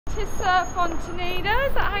Tissa Fontaneda,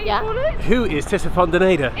 is that how you call it? Who is Tissa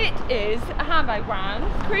Fontaneda? It is a handbag brand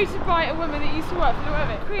created by a woman that used to work for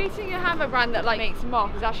Loewe. Creating a handbag brand that makes a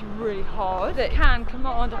mark is actually really hard. That can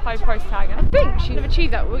command a high price tag, and I think she's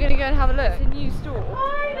achieved that. We're going to go and have a look. It's a new store.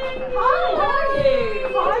 Hi, Lou. Hi, how are you?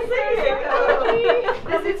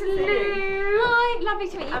 Hi, this is Lou. Hi, lovely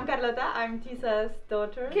to meet you. I'm Carlotta, I'm Tissa's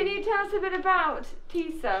daughter. Can you tell us a bit about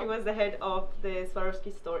Tissa? She was the head of the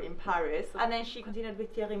Swarovski store in Paris, and then she continued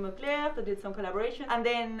with Thierry Mugler, they did some collaboration, and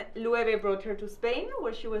then Loewe brought her to Spain,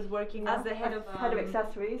 where she was working as the head of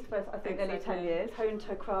accessories for I think nearly 10 years, honed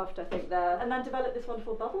her craft I think there, and then developed this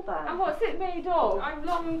wonderful bubble bag. And what's it made of? I'm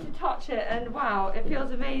longing to touch it, and wow, it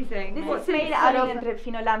feels amazing. This is made out of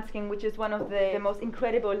fino lambskin, which is one of the most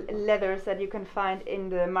incredible leathers that you can find in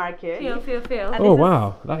the market. Feel. Oh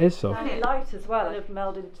wow, that is soft. And light as well, it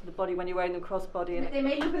melded into the body when you're wearing them crossbody. And they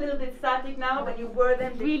may look a little bit static now, but you wear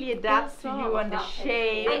them, they really adapt to you on the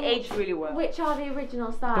shape. They age really well. Which are the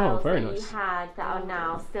original styles very that nice. you had that are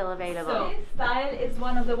now still available? So this style is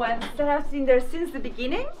one of the ones that has been there since the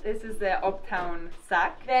beginning. This is the Uptown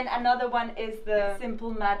sack. Then another one is the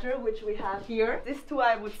Simple Matter, which we have here. These two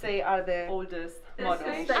I would say are the oldest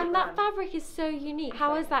models. And that fabric is so unique.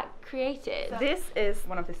 How is that created? This is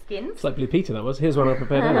one of the skins. It's like Blue Peter that was. Here's one I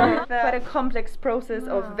prepared earlier. Quite a complex process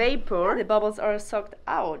of vapor. The bubbles are sucked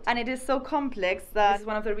out, and it is so complex that this is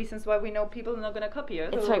one of the reasons why we know people are not going to copy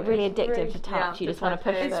us. It's like really addictive to touch. You just want to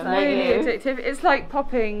push It's them. really addictive. It's like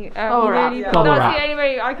popping. Bubble wrap. Really, Bubble that's wrap. the only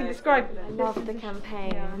way I can describe it. I love the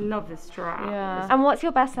campaign. I love this strap. Yeah. And what's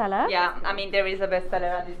your bestseller? Yeah, I mean there is a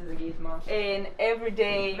bestseller, and this is a gizmo. An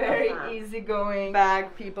everyday, very easygoing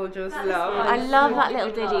bag people just love. I love that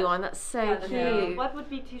little Diddy one. That's so cute. What would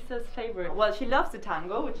be Tissa's favorite? Well, she loves the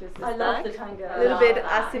tango, which is I love the tango. a little bit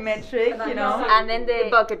asymmetric, you know. And then the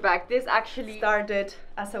bucket bag. This actually started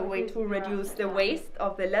as a way to reduce the waste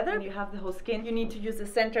of the leather. When you have the whole skin, you need to use the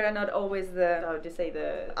center and not always the, how do you say,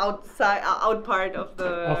 the outside, out part of the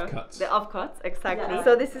Offcuts. The offcuts, exactly. Yeah.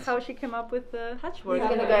 So this is how she came up with the patchwork. I'm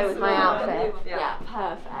gonna go with my outfit. Yeah.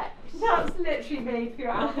 Perfect. That's literally made for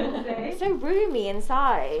your outfit today. It's so roomy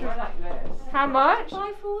inside. I like this. How much?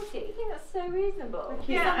 $5.40. I think that's so reasonable.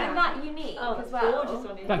 Yeah. Something that unique as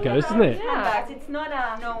well. That goes, doesn't it? Handbags, it's not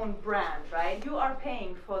a known brand, right? You are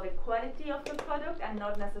paying for the quality of the product and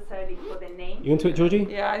not necessarily for the name. You into it, Georgie?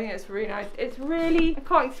 Yeah, I think it's really nice. It's really, I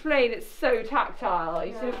can't explain, it's so tactile.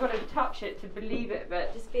 You sort of got to touch it to believe it,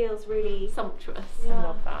 but It just feels really sumptuous. I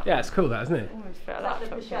love that. Yeah, it's cool, that, isn't it? I almost feel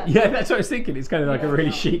that. Yeah, that's what I was thinking. It's kind of like a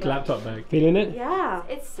really chic laptop bag. Feeling it? Yeah,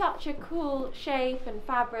 it's such a cool shape and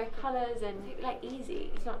fabric, colours, and like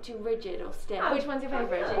easy. It's not too rigid or stiff. Which one's your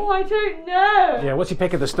favourite? Oh, I don't know. Yeah, what's your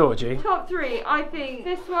pick of the store, G? Top three, I think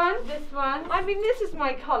this one. I mean, this is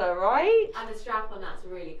my colour, right? And the strap on that's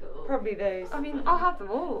really cool. Probably those. I mean, I'll have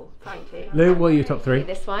them all, frankly. Lou, what are your top three?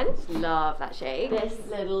 This one, love that shape. This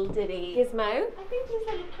little Diddy gizmo. I think these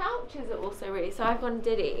little pouches are also really, so I've gone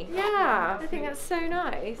Diddy. Yeah, I think that's so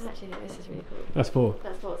nice. Actually, no, this is really cool. That's four.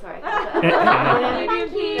 That's four, sorry. Thank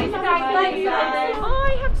you. Thank you.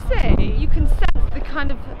 I have to say, you can sense the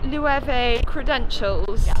kind of Loewe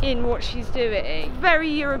credentials in what she's doing. Very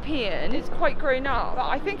European. It's quite grown up, but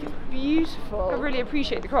I think it's beautiful. I really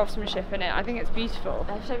appreciate the craftsmanship in it. I think it's beautiful.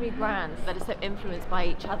 There's so many brands that are so influenced by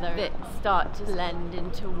each other that start to blend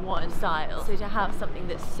into one style. So to have something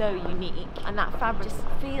that's so unique and that fabric just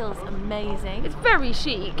feels amazing. It's very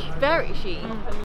chic. Very chic.